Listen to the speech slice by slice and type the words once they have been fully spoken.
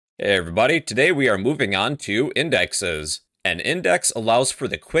Hey everybody, today we are moving on to indexes. An index allows for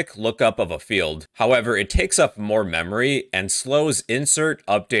the quick lookup of a field. However, it takes up more memory and slows insert,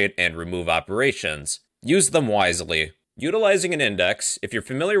 update, and remove operations. Use them wisely. Utilizing an index, if you're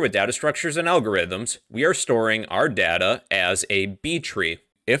familiar with data structures and algorithms, we are storing our data as a B tree.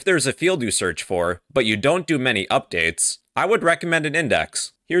 If there's a field you search for, but you don't do many updates, I would recommend an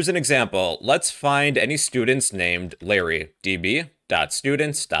index. Here's an example. Let's find any students named Larry.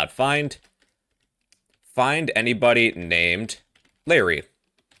 db.students.find. Find anybody named Larry.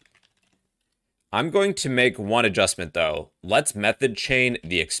 I'm going to make one adjustment though. Let's method chain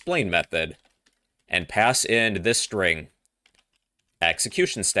the explain method and pass in this string,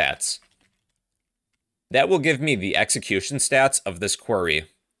 execution stats. That will give me the execution stats of this query.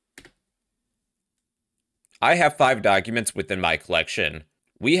 I have 5 documents within my collection.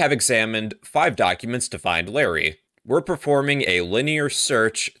 We have examined 5 documents to find Larry. We're performing a linear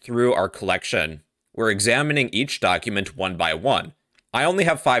search through our collection. We're examining each document one by one. I only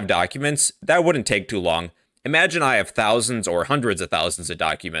have 5 documents. That wouldn't take too long. Imagine I have thousands or hundreds of thousands of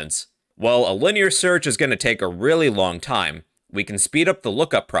documents. Well, a linear search is going to take a really long time. We can speed up the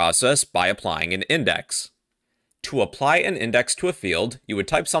lookup process by applying an index. To apply an index to a field, you would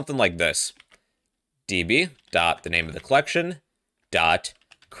type something like this: db. The name of the collection,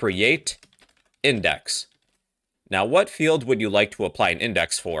 .createIndex. Now, what field would you like to apply an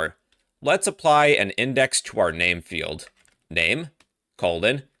index for? Let's apply an index to our name field. Name, :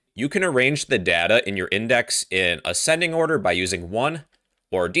 you can arrange the data in your index in ascending order by using 1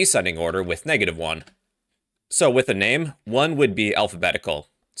 or descending order with -1. So with a name, 1 would be alphabetical,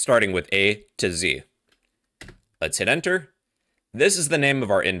 starting with A to Z. Let's hit enter. This is the name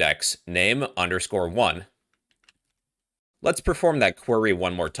of our index, name_1. Let's perform that query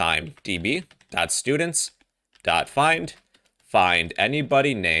one more time. db.students.find. Find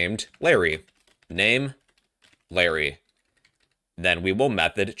anybody named Larry. Name, Larry. Then we will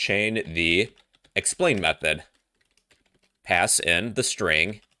method chain the explain method. Pass in the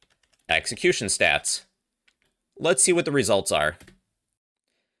string execution stats. Let's see what the results are.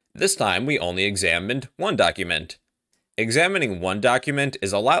 This time we only examined 1 document. Examining 1 document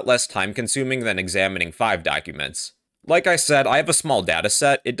is a lot less time consuming than examining 5 documents. Like I said, I have a small data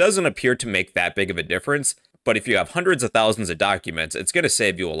set. It doesn't appear to make that big of a difference, but if you have hundreds of thousands of documents, it's going to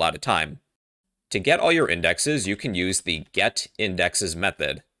save you a lot of time. To get all your indexes, you can use the getIndexes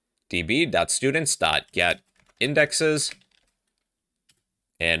method. db.students.getIndexes.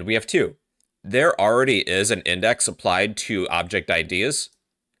 And we have 2. There already is an index applied to object IDs.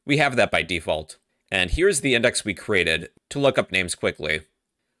 We have that by default. And here's the index we created to look up names quickly.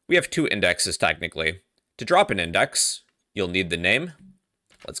 We have 2 indexes technically. To drop an index, you'll need the name.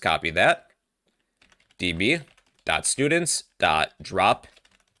 Let's copy that.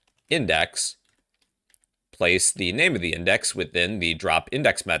 db.students.dropIndex. Place the name of the index within the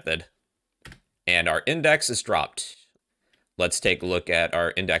dropIndex method. And our index is dropped. Let's take a look at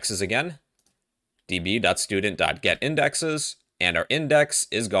our indexes again. db.student.getIndexes, and our index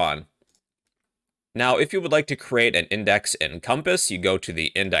is gone. Now, if you would like to create an index in Compass, you go to the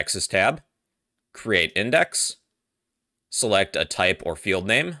Indexes tab, Create Index, select a type or field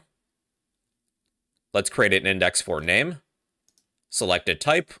name. Let's create an index for name. Select a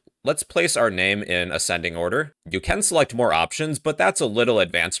type. Let's place our name in ascending order. You can select more options, but that's a little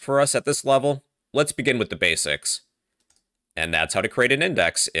advanced for us at this level. Let's begin with the basics. And that's how to create an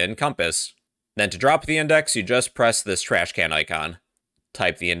index in Compass. Then to drop the index, you just press this trash can icon.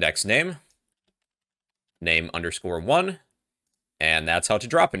 Type the index name, name_1, and that's how to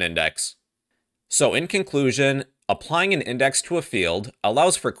drop an index. So in conclusion, applying an index to a field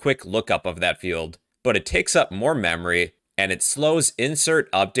allows for quick lookup of that field, but it takes up more memory and it slows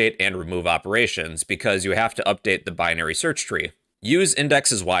insert, update, and remove operations because you have to update the binary search tree. Use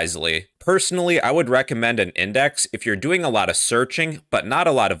indexes wisely. Personally, I would recommend an index if you're doing a lot of searching, but not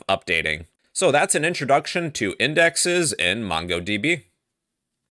a lot of updating. So that's an introduction to indexes in MongoDB.